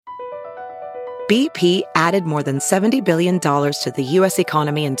BP added more than $70 billion to the U.S.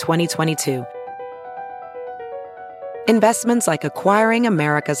 economy in 2022. Investments like acquiring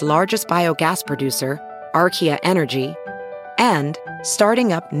America's largest biogas producer, Archaea Energy, and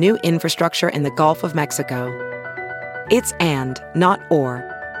starting up new infrastructure in the Gulf of Mexico. It's and, not or.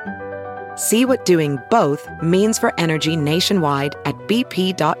 See what doing both means for energy nationwide at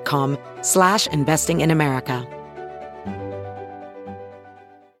bp.com/investing in America.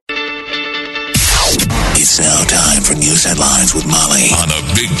 It's now time for news headlines with Molly on the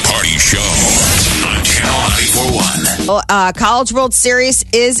Big Party Show on Channel 94.1. College World Series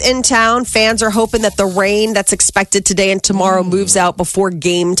is in town. Fans are hoping that the rain that's expected today and tomorrow moves out before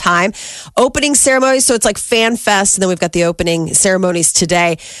game time. Opening ceremonies, so it's like Fan Fest, and then we've got the opening ceremonies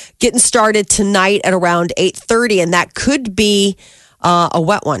today. Getting started tonight at around 8:30, and that could be a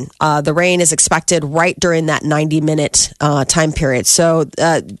wet one. The rain is expected right during that 90-minute time period. So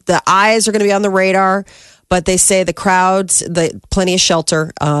the eyes are going to be on the radar, but they say the crowds, plenty of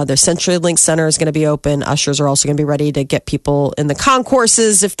shelter. The CenturyLink Center is going to be open. Ushers are also going to be ready to get people in the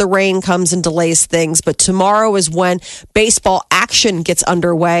concourses if the rain comes and delays things. But tomorrow is when baseball action gets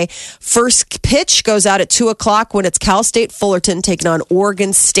underway. First pitch goes out at 2 o'clock when it's Cal State Fullerton taking on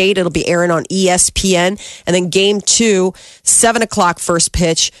Oregon State. It'll be airing on ESPN. And then game 2, 7 o'clock first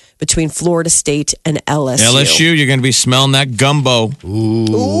pitch between Florida State and LSU. LSU, you're going to be smelling that gumbo.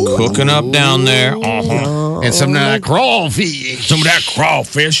 Ooh. Cooking up down there. Uh-huh. And some of that crawfish. Some of that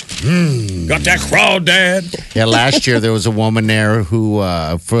crawfish. Got that crawdad. Yeah, last year there was a woman there who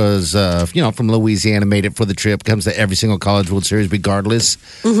was, from Louisiana, made it for the trip, comes to every single College World Series regardless.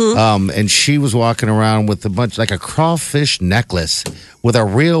 Mm-hmm. And she was walking around with a bunch, like a crawfish necklace with a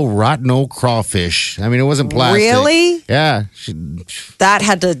real rotten old crawfish. I mean, it wasn't plastic. Really? Yeah. That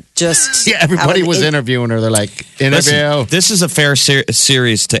had to just... Yeah, everybody was interviewing her. They're like, interview. This is a fair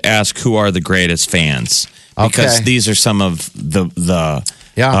series to ask who are the greatest fans. Because these are some of the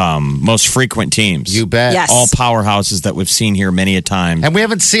most frequent teams. You bet. Yes. All powerhouses that we've seen here many a time. And we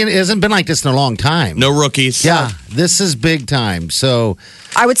haven't seen, it hasn't been like this in a long time. No rookies. Yeah, this is big time. So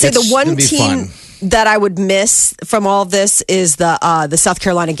I would say the one gonna be team that I would miss from all of this is the South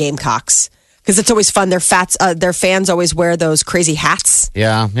Carolina Gamecocks. Because it's always fun. Their fans always wear those crazy hats.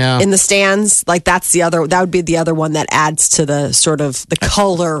 Yeah. In the stands, like that would be the other one that adds to the sort of the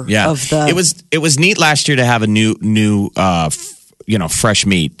color of the. It was neat last year to have a new fresh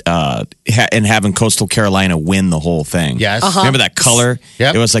meat and having Coastal Carolina win the whole thing. Yes. Remember that color?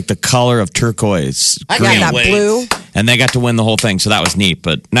 Yep. It was like the color of turquoise. I got that blue. And they got to win the whole thing, so that was neat.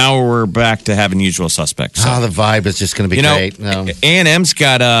 But now we're back to having usual suspects. So. The vibe is just going to be great. A&M's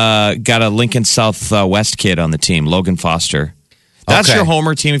got a Lincoln Southwest kid on the team, Logan Foster. That's your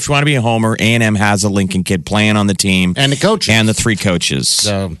homer team. If you want to be a homer, A&M has a Lincoln kid playing on the team. And the coaches. And the 3 coaches.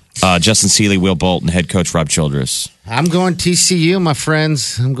 So, Justin Seeley, Will Bolton, head coach Rob Childress. I'm going TCU, my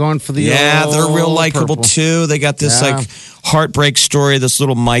friends. I'm going for the they're real likable too. They got this heartbreak story. This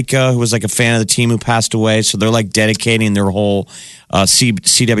little Micah who was like a fan of the team who passed away. So they're like dedicating their whole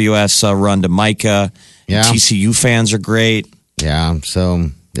CWS run to Micah. Yeah. TCU fans are great. Yeah, so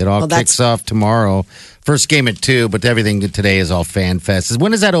it all kicks off tomorrow. First game at 2, but everything today is all Fan Fest. When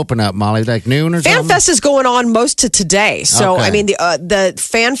does that open up, Molly? Like noon or something? Fan Fest is going on most of today. So, I mean, the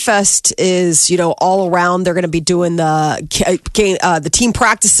Fan Fest is, all around. They're going to be doing the team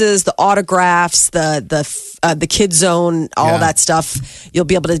practices, the autographs, the kid zone, all that stuff. You'll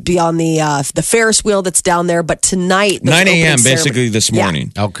be able to be on the Ferris wheel that's down there. But tonight, 9 a.m. basically this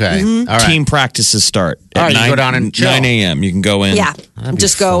morning. Yeah. Okay. Mm-hmm. All right. Team practices start at 9, you go down and chill. 9 a.m. You can go in. Yeah,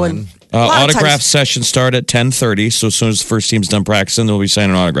 just go and... autograph sessions start at 10:30. So as soon as the first team's done practicing, they'll be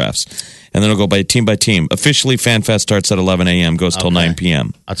signing autographs. And then it'll go by team. Officially, Fan Fest starts at 11 a.m., goes till 9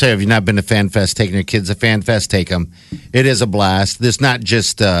 p.m. I'll tell you, if you've not been to Fan Fest, taking your kids to Fan Fest, take them. It is a blast. There's not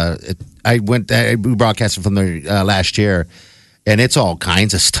just, we broadcasted from there last year, and it's all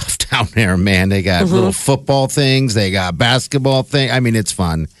kinds of stuff down there, man. They got little football things. They got basketball things. I mean, it's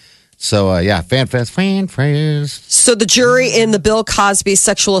fun. So, Fan Fest. So the jury in the Bill Cosby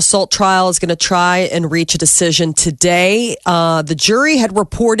sexual assault trial is going to try and reach a decision today. The jury had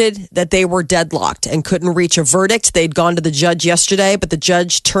reported that they were deadlocked and couldn't reach a verdict. They'd gone to the judge yesterday, but the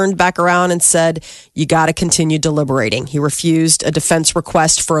judge turned back around and said, you got to continue deliberating. He refused a defense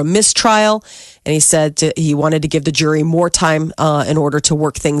request for a mistrial, and he said he wanted to give the jury more time in order to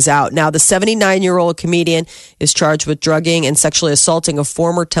work things out. Now, the 79-year-old comedian is charged with drugging and sexually assaulting a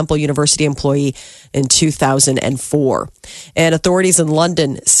former Temple University employee in 2004. And authorities in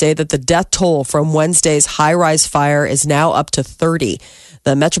London say that the death toll from Wednesday's high-rise fire is now up to 30.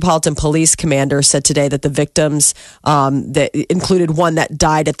 The Metropolitan Police commander said today that the victims that included one that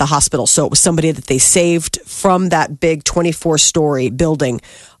died at the hospital. So it was somebody that they saved from that big 24-story building.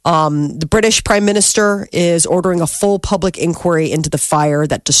 The British Prime Minister is ordering a full public inquiry into the fire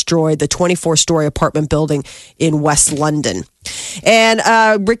that destroyed the 24-story apartment building in West London.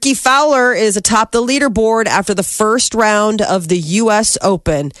 And Ricky Fowler is atop the leaderboard after the first round of the U.S.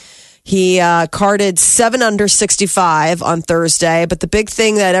 Open. He carded 7 under 65 on Thursday. But the big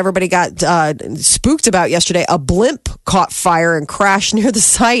thing that everybody got spooked about yesterday, a blimp caught fire and crashed near the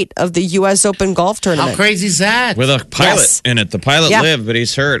site of the U.S. Open golf tournament. How crazy is that? With a pilot in it. The pilot lived, but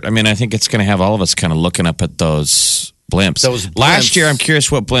he's hurt. I mean, I think it's going to have all of us kind of looking up at those blimps. Last year, I'm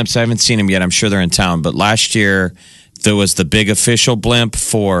curious what blimps. I haven't seen them yet. I'm sure they're in town. But last year, there was the big official blimp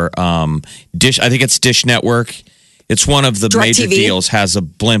for Dish. I think it's Dish Network. It's one of the major deals, has a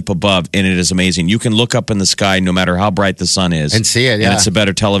blimp above, and it is amazing. You can look up in the sky no matter how bright the sun is. And see it, And it's a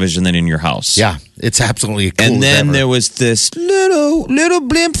better television than in your house. Yeah, it's absolutely cool. And then there was this little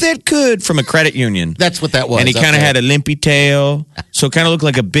blimp that could from a credit union. That's what that was. And he kind of had a limpy tail. So it kind of looked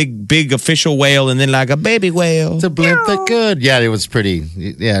like a big official whale and then like a baby whale. It's a blimp that could. Yeah, it was pretty.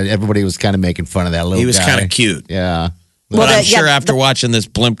 Yeah, everybody was kind of making fun of that little guy. He was kind of cute. Yeah. But I'm sure after watching this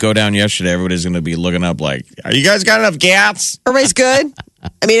blimp go down yesterday, everybody's going to be looking up like, are you guys got enough gas? Everybody's good?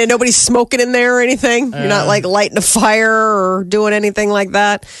 I mean, and nobody's smoking in there or anything? You're not like lighting a fire or doing anything like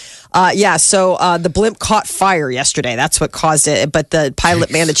that? So the blimp caught fire yesterday. That's what caused it. But the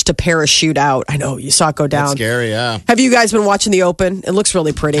pilot managed to parachute out. I know, you saw it go down. That's scary, yeah. Have you guys been watching the Open? It looks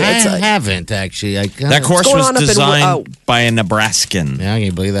really pretty. I haven't, actually. That course was designed by a Nebraskan. Yeah, can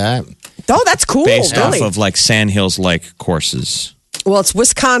you believe that? Oh, that's cool. Based really. off of like Sandhills-like courses. Well, it's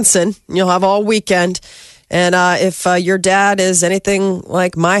Wisconsin. You'll have all weekend. And if your dad is anything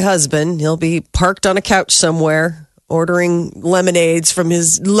like my husband, he'll be parked on a couch somewhere ordering lemonades from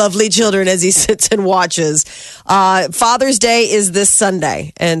his lovely children as he sits and watches. Father's Day is this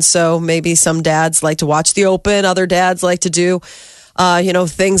Sunday. And so maybe some dads like to watch the Open. Other dads like to do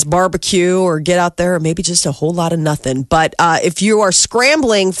things, barbecue or get out there, or maybe just a whole lot of nothing. But if you are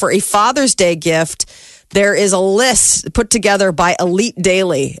scrambling for a Father's Day gift, there is a list put together by Elite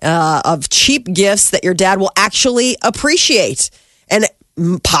Daily of cheap gifts that your dad will actually appreciate and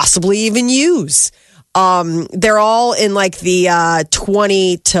possibly even use. They're all in like the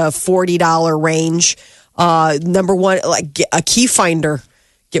 $20 to $40 range. Number one, like a key finder.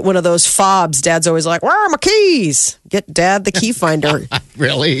 Get one of those fobs. Dad's always like, where are my keys? Get Dad the key finder.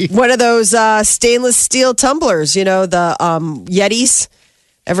 Really? One of those stainless steel tumblers, the Yetis.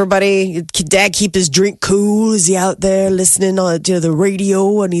 Dad keep his drink cool. Is he out there listening to the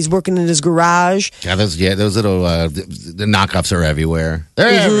radio and he's working in his garage? Yeah, those little the knockoffs are everywhere. They're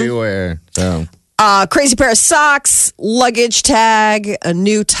everywhere. So. Crazy pair of socks, luggage tag, a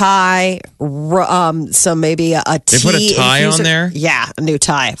new tie, maybe a tea. They put a tie on there? Yeah, a new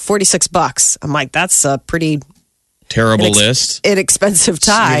tie. $46. I'm like, that's a pretty terrible list. Inexpensive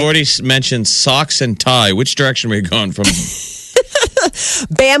tie. You've already mentioned socks and tie. Which direction are we going from?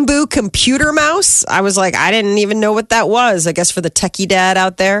 Bamboo computer mouse. I was like, I didn't even know what that was. I guess for the techie dad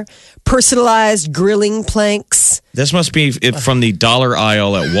out there. Personalized grilling planks. This must be from the dollar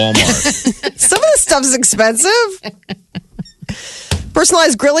aisle at Walmart. Some of this stuff's expensive.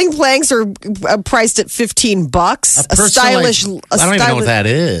 Personalized grilling planks are priced at $15. A stylish. I don't even know what that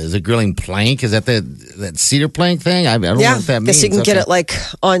is. A grilling plank? Is that that cedar plank thing? I don't know what that means. Guess you can get it like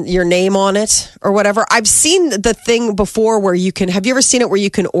on your name on it or whatever. I've seen the thing before where you can. Have you ever seen it where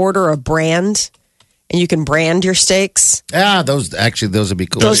you can order a brand? And you can brand your steaks. Yeah, those would be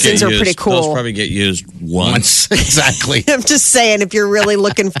cool. Those things are pretty cool. Those probably get used once. Exactly. I'm just saying, if you're really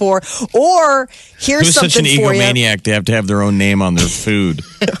looking for, or here's Who's something such an for egomaniac to have their own name on their food?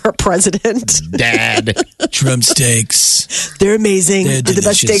 Our president. Dad. Drumsticks. They're amazing. They're the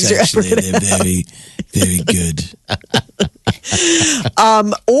best steaks actually. you're ever They're very, very good.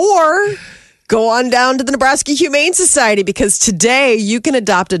 Or go on down to the Nebraska Humane Society because today you can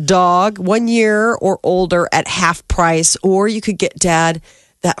adopt a dog 1 year or older at half price, or you could get Dad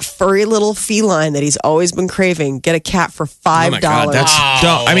that furry little feline that he's always been craving. Get a cat for $5. Oh my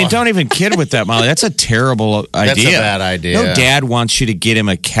God, don't even kid with that, Molly. That's a terrible idea. That's a bad idea. No dad wants you to get him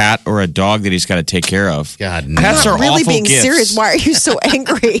a cat or a dog that he's got to take care of. God, no. Pets are really awful being gifts. serious. Why are you so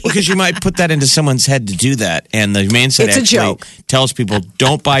angry? Because you might put that into someone's head to do that. And the Humane Society It's a actually joke. tells people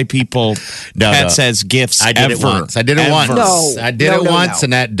don't buy people pets as gifts I did ever. it once. I did it once. No. I did it once,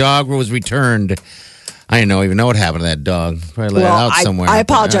 and that dog was returned. I didn't even know what happened to that dog. Probably let it out somewhere. I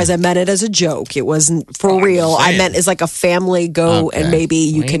apologize. I meant it as a joke. It wasn't for real. I meant it's like a family go and maybe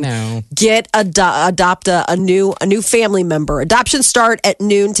you can get adopt a new family member. Adoptions start at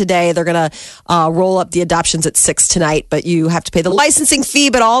noon today. They're gonna roll up the adoptions at 6 tonight, but you have to pay the licensing fee.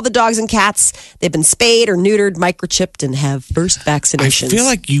 But all the dogs and cats, they've been spayed or neutered, microchipped, and have first vaccinations. I feel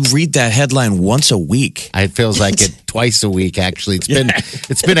like you read that headline once a week. It feels like it twice a week. Actually,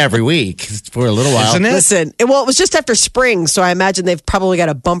 it's been every week for a little while. Isn't it? Listen, it was just after spring, so I imagine they've probably got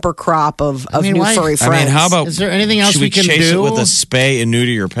a bumper crop of new furry friends. I mean, how about? Is there anything else should we can chase do it with a spay and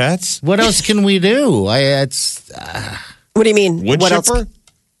neuter your pets? What else can we do? What do you mean? Wood what chipper? else?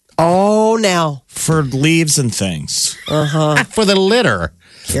 Oh, now for leaves and things. For the litter.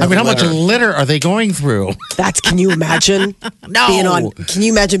 I mean, how much litter are they going through? Can you imagine? Can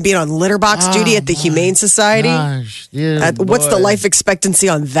you imagine being on litter box duty at the Humane Society? Gosh, What's the life expectancy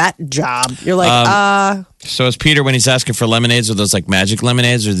on that job? You're like, So is Peter when he's asking for lemonades? Are those like magic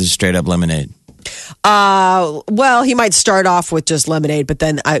lemonades or just straight up lemonade? Well, he might start off with just lemonade, but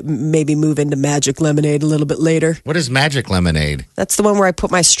then I maybe move into magic lemonade a little bit later. What is magic lemonade? That's the one where I put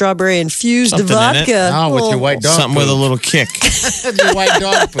my strawberry infused Something in it. vodka. Oh, with your white dog Something poop. with a little kick. Your white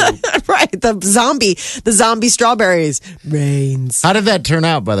dog poop. Right, the zombie strawberries. Rains. How did that turn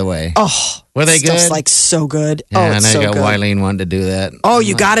out, by the way? Oh, were they stuff's good? like so good. Yeah, it's and I so got good. Wileen wanting to do that. Oh,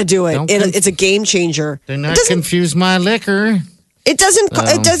 you got to do it. Don't It's a game changer. Do not confuse my liquor. It doesn't.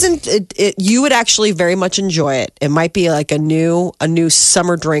 It doesn't. You would actually very much enjoy it. It might be like a new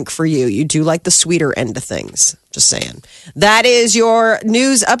summer drink for you. You do like the sweeter end of things. Just saying. That is your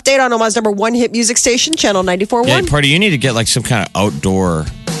news update on Omaha's number one hit music station, Channel 94.1. Yeah, Party, you need to get like some kind of outdoor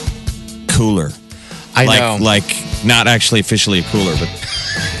cooler. I know. Like not actually officially a cooler, but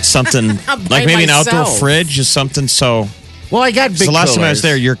something like maybe an outdoor myself. fridge or something. So. Well, I got big The last time I coolers. was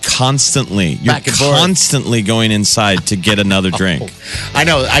there, you're constantly going inside to get another drink. I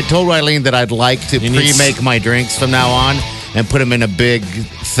know. I told Wileen that I'd like to pre-make my drinks from now on and put them in a big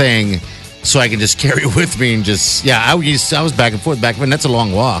thing so I can just carry it with me and just I was back and forth, and that's a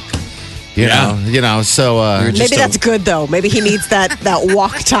long walk. You know. So Maybe that's good though. Maybe he needs that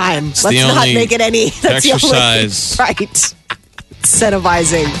walk time. Let's not make it any. That's exercise. The only, right.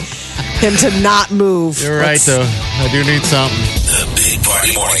 Incentivizing him to not move. You're right, though. I do need something. The Big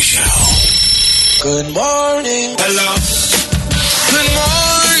Party Morning Show. Good morning. Hello. Good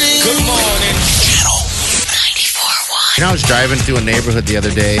morning. Good morning. Channel 94.1. You know, I was driving through a neighborhood the other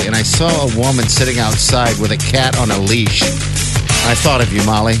day, and I saw a woman sitting outside with a cat on a leash. I thought of you,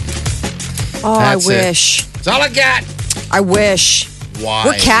 Molly. Oh, That's I wish. That's all I got. I wish. Why?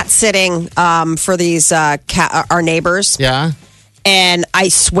 We're cat sitting for these our neighbors. Yeah. And I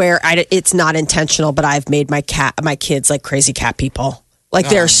swear, it's not intentional, but I've made my kids like crazy cat people. Like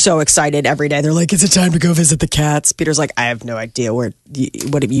they're so excited every day. They're like, "Is it time to go visit the cats?" Peter's like, "I have no idea what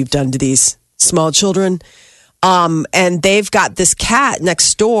have you done to these small children?" And they've got this cat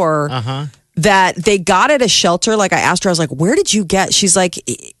next door that they got at a shelter. Like I asked her, I was like, "Where did you get?" She's like,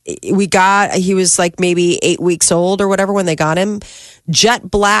 he was like maybe 8 weeks old or whatever when they got him. Jet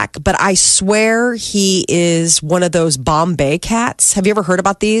black, but I swear he is one of those Bombay cats. Have you ever heard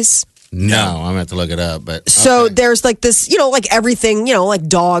about these? No, I'm going to have to look it up. But So there's like this, like everything, like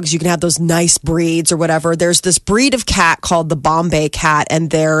dogs, you can have those nice breeds or whatever. There's this breed of cat called the Bombay cat,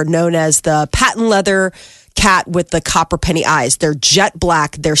 and they're known as the patent leather cat with the copper penny eyes. They're jet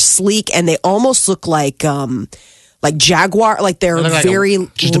black, they're sleek, and they almost look like jaguar, like they're like very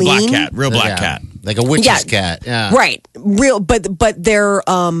Just lean. a black cat, real black cat. Like a witch's cat. Yeah. Right. Real, but they're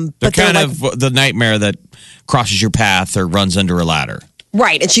They're kind of the nightmare that crosses your path or runs under a ladder.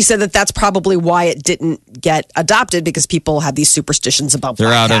 right. And she said that that's probably why it didn't get adopted, because people have these superstitions about They're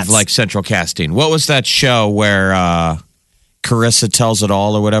black out cats. of like central casting. What was that show where Carissa Tells It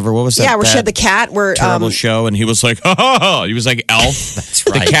All or whatever? What was that? Yeah, where she had the cat. Where terrible show, and he was like, ha, ha, ha. He was like Elf. That's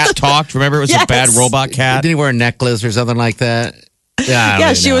right. The cat talked. Remember, it was a bad Yes. robot cat. Did he wear a necklace or something like that? Yeah,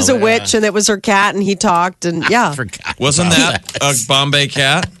 Yeah, she was a witch, and it was her cat, and he talked, and yeah, Wasn't that a Bombay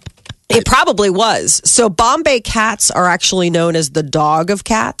cat? it probably was. So Bombay cats are actually known as the dog of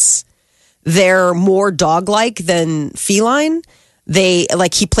cats. They're more dog-like than feline. He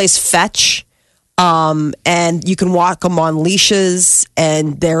plays fetch. And you can walk them on leashes,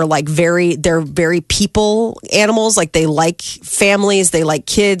 and they're very people animals. Like they like families, they like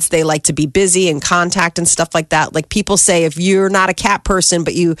kids, they like to be busy and contact and stuff like that. Like people say, if you're not a cat person,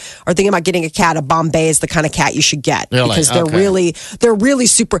 but you are thinking about getting a cat, a Bombay is the kind of cat you should get because they're really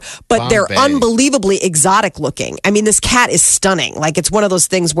super, but they're unbelievably exotic looking. I mean, this cat is stunning. Like it's one of those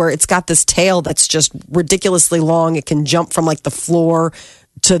things where it's got this tail that's just ridiculously long. It can jump from like the floor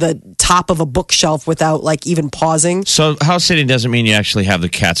to the top of a bookshelf without like even pausing. So house sitting doesn't mean you actually have the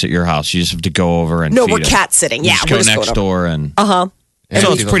cats at your house. You just have to go over and No, feed we're them. cat sitting. You Yeah, just we're go just next going door and Uh-huh.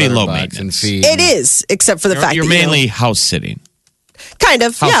 so it's pretty low And maintenance. feed. It is, except for the fact You're that mainly house sitting, kind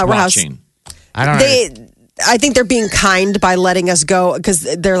of house we're house. watching. I don't know. I think they're being kind by letting us go because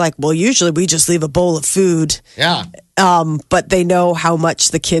they're like, well, usually we just leave a bowl of food. Yeah. But they know how much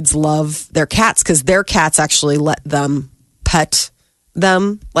the kids love their cats because their cats actually let them pet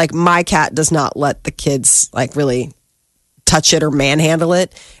them. Like my cat does not let the kids like really touch it or manhandle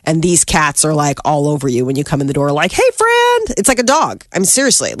it. And these cats are like all over you when you come in the door, like, hey, friend. It's like a dog. I'm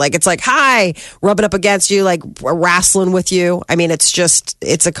seriously like, it's like, hi, rubbing up against you, like wrestling with you. I mean,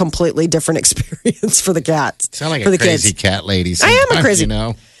 it's a completely different experience for the cats. Sound like for a the crazy kids. cat lady. I am a sometimes, crazy- You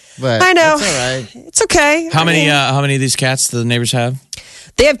know, but I know. It's all right. It's okay. How many of these cats do the neighbors have?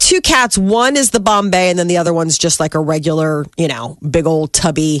 They have two cats. One is the Bombay, and then the other one's just like a regular, big old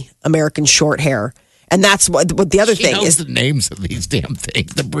tubby American short hair. And that's what the other She thing knows is. the names of these damn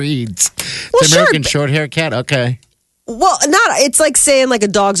things, the breeds. Well, the sure, American but- short hair cat. Okay. Well, it's like saying like a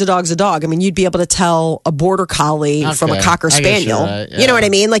dog's a dog's a dog. I mean, you'd be able to tell a border collie from a Okay. cocker I guess you're spaniel. right, You know yeah. what I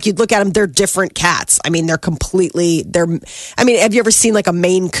mean? Like you'd look at them, they're different cats. I mean, have you ever seen like a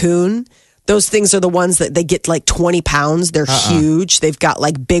Maine Coon? Those things are the ones that they get like 20 pounds. They're huge. They've got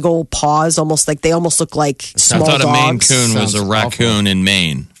like big old paws, they almost look like small I thought dogs. a Maine Coon was a Sounds raccoon in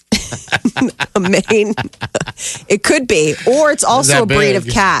Maine. A Maine. It could be, or it's also that a breed of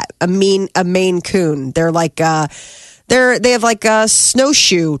big? cat. A Maine Coon. They're like they have like a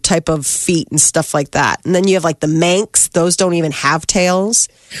snowshoe type of feet and stuff like that. And then you have like the Manx. Those don't even have tails.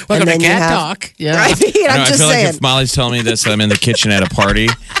 Welcome and to then you Cat have- Talk. Yeah. Right? I I'm just feel saying. like if Molly's telling me this, I'm in the kitchen at a party.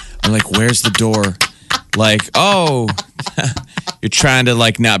 I'm like, where's the door? Like, oh, you're trying to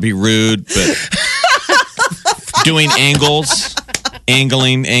like not be rude, but doing angling,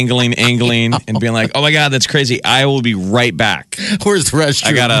 and being like, oh my God, that's crazy. I will be right back. Where's the restroom?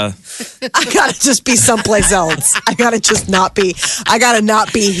 I gotta. I gotta just be someplace else. I gotta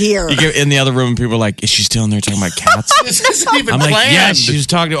not be here. You get in the other room, and people are like, is she still in there talking about cats? This isn't even I'm like, planned. yeah, she's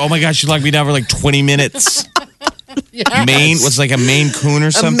talking. Oh my God, she locked me down for like 20 minutes. Yes. Maine, what's like a Maine Coon or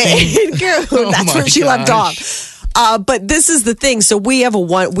A something? Maine Coon. That's my where she left gosh. off. But this is the thing. So we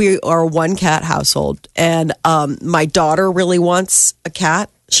are a one cat household, and my daughter really wants a cat.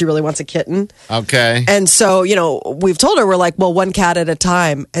 She really wants a kitten. Okay. And so, we've told her, we're like, well, one cat at a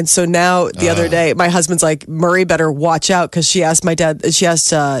time. And so now the other day, my husband's like, Murray better watch out because she asked Peter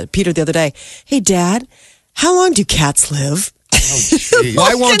the other day, hey, Dad, how long do cats live?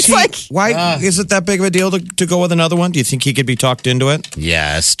 Why won't It's he? like- Why is it that big of a deal to go with another one? Do you think he could be talked into it?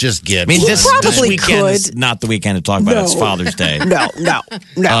 Yes, just get I mean, one. this probably weekend is could. not the weekend to talk about. No. It's Father's Day.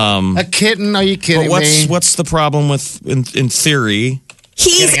 No. A kitten? Are you kidding But me? what's the problem with in theory?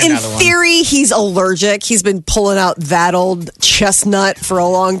 He's Getting in another one. theory, he's allergic. He's been pulling out that old chestnut for a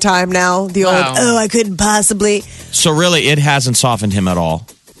long time now. The old, Wow. I couldn't possibly. So really, it hasn't softened him at all.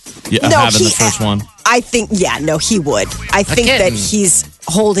 Having the first one. I think, he would. I think that kitten. he's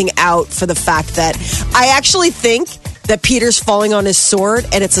holding out for the fact that I actually think that Peter's falling on his sword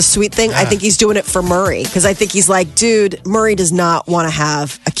and it's a sweet thing. I think he's doing it for Murray because I think he's like, dude, Murray does not want to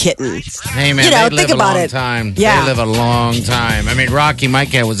have a kitten. Hey, man, they they think live about a long it. time. Yeah. They live a long time. I mean, Rocky, my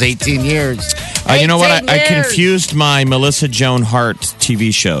cat, was 18 years. You know what? 18 I years. confused my Melissa Joan Hart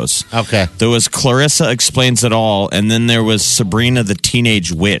TV shows. Okay. There was Clarissa Explains It All, and then there was Sabrina the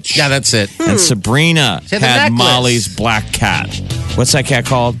Teenage Witch. Yeah, that's it. Hmm. And Sabrina She had the had necklace. Molly's black cat. What's that cat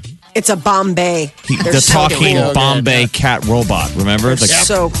called? It's a Bombay. They're The so talking cool. Bombay cat robot. Remember? The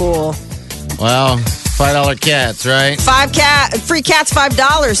So cool. Well, $5 cats, right? Free cats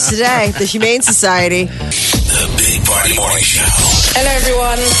 $5 today. The Humane Society. The Big Party Morning Show. Hello,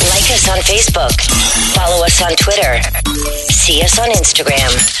 everyone. Like us on Facebook. Follow us on Twitter. See us on Instagram.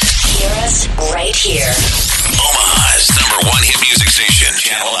 Hear us right here. Omaha's #1 hit music station,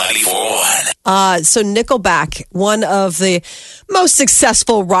 Channel 94.1. So Nickelback, one of the most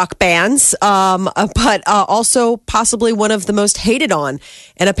successful rock bands, but also possibly one of the most hated on.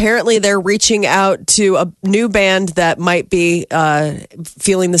 And apparently they're reaching out to a new band that might be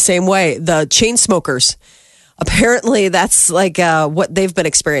feeling the same way, the Chainsmokers. Apparently that's like what they've been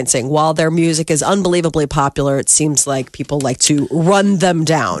experiencing. While their music is unbelievably popular, it seems like people like to run them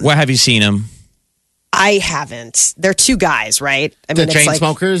down. What have you seen him? I haven't. They're two guys, right? I The it's like-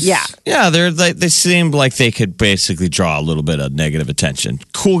 Chainsmokers? Yeah. Yeah, they seem like they could basically draw a little bit of negative attention.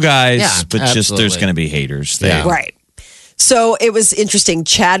 Cool guys, Yeah, but just there's absolutely. going to be haters. Yeah. Right. So it was interesting.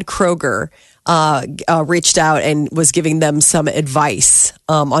 Chad Kroger reached out and was giving them some advice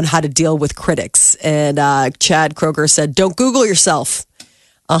on how to deal with critics. And Chad Kroger said, don't Google yourself.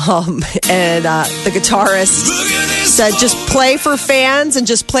 And the guitarist said, just play for fans and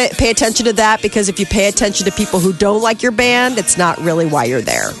just pay attention to that, because if you pay attention to people who don't like your band, it's not really why you're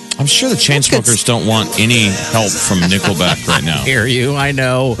there. I'm sure the Chainsmokers don't want any help from Nickelback right now. Hear you. I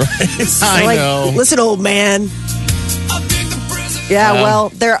know. I know. Listen, old man. Yeah, well,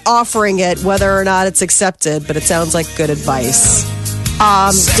 they're offering it, whether or not it's accepted, but it sounds like good advice.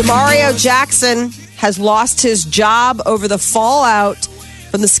 Demario Jackson has lost his job over the fallout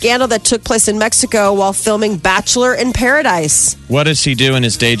from the scandal that took place in Mexico while filming Bachelor in Paradise. What does he do in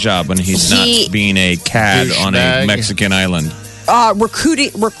his day job when he's not being a cad on a Mexican island?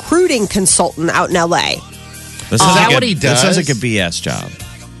 Recruiting consultant out in L.A. This is what he does? This sounds like a BS job.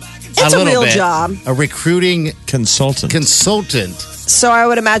 It's a real job. A recruiting consultant. So I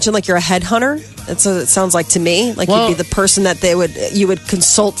would imagine like you're a headhunter. That's what it sounds like to me. Like you'd be the person that you would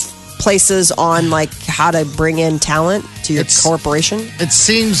consult places on like how to bring in talent to your corporation. It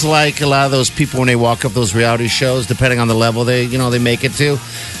seems like a lot of those people, when they walk up those reality shows, depending on the level they make it to,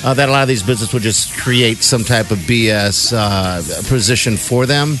 that a lot of these businesses would just create some type of BS position for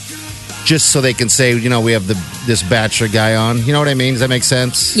them, just so they can say, we have this Bachelor guy on. You know what I mean? Does that make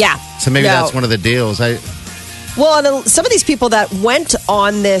sense? Yeah. So maybe that's one of the deals. Well, and some of these people that went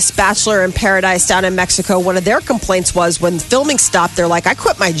on this Bachelor in Paradise down in Mexico, one of their complaints was when filming stopped, they're like, I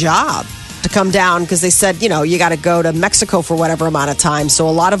quit my job to come down, because they said, you got to go to Mexico for whatever amount of time. So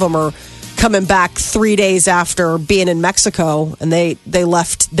a lot of them are coming back 3 days after being in Mexico, and they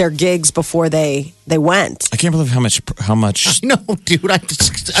left their gigs before they went. I can't believe how much. No, dude, I'm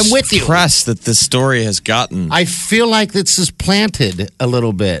with you. Press that this story has gotten. I feel like this is planted a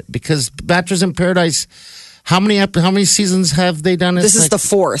little bit, because Bachelors in Paradise. How many seasons have they done? This is the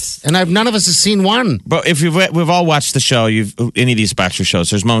fourth, and none of us have seen one. But if we've all watched the show, any of these Bachelor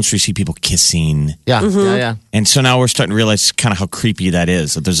shows, there's moments where you see people kissing. Yeah, yeah. And so now we're starting to realize kind of how creepy that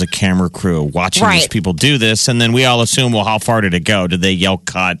is. That there's a camera crew watching these people do this, and then we all assume, well, how far did it go? Did they yell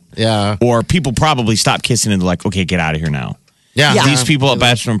cut? Yeah. Or people probably stopped kissing and they're like, okay, get out of here now. Yeah. These people at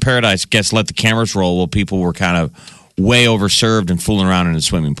Bachelor in Paradise, let the cameras roll while people were kind of way overserved and fooling around in a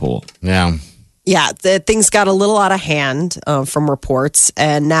swimming pool. Yeah. Yeah, things got a little out of hand from reports.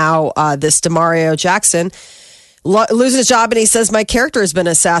 And now this Demario Jackson loses his job, and he says, my character has been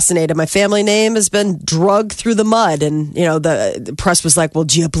assassinated. My family name has been dragged through the mud. And, the press was like, well,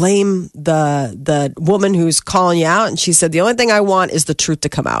 do you blame the woman who's calling you out? And she said, the only thing I want is the truth to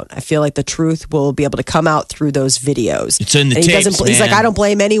come out. I feel like the truth will be able to come out through those videos. It's in the tapes, He's like, I don't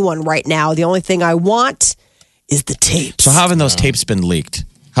blame anyone right now. The only thing I want is the tapes. So how haven't those tapes been leaked?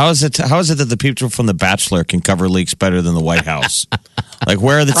 How is it that the people from The Bachelor can cover leaks better than the White House? Like,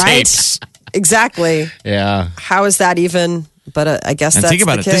 where are the tapes? Exactly. Yeah. How is that even? But I guess that's think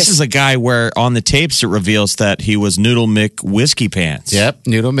about the it. case. This is a guy where on the tapes it reveals that he was Noodle Mick Whiskey Pants. Yep,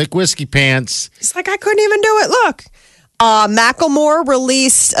 Noodle Mick Whiskey Pants. It's like, I couldn't even do it. Look. Macklemore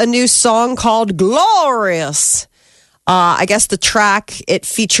released a new song called Glorious. I guess the track, it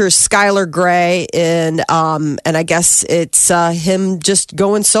features Skylar Grey and I guess it's him just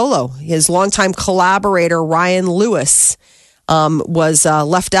going solo. His longtime collaborator, Ryan Lewis, was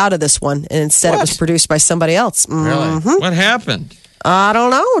left out of this one, and instead it was produced by somebody else. Really? What happened? I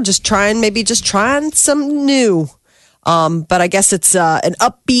don't know. Just trying some new. But I guess it's an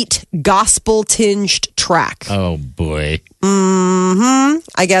upbeat, gospel-tinged track. Oh, boy.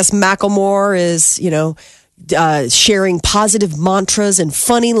 I guess Macklemore is, sharing positive mantras and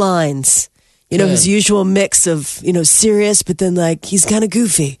funny lines. His usual mix of, serious, but then like he's kind of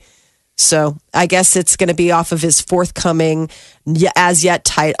goofy. So I guess it's going to be off of his forthcoming, as yet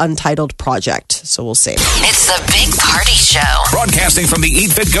untitled project. So we'll see. It's the Big Party Show. Broadcasting from the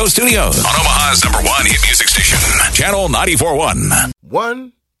Eat Fit Go Studios on Omaha's #1 hit music station, Channel 94.1.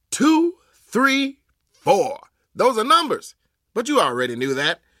 1, 2, 3, 4. Those are numbers, but you already knew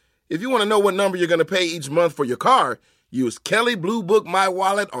that. If you want to know what number you're going to pay each month for your car, use Kelley Blue Book My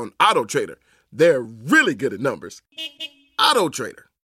Wallet on AutoTrader. They're really good at numbers. AutoTrader.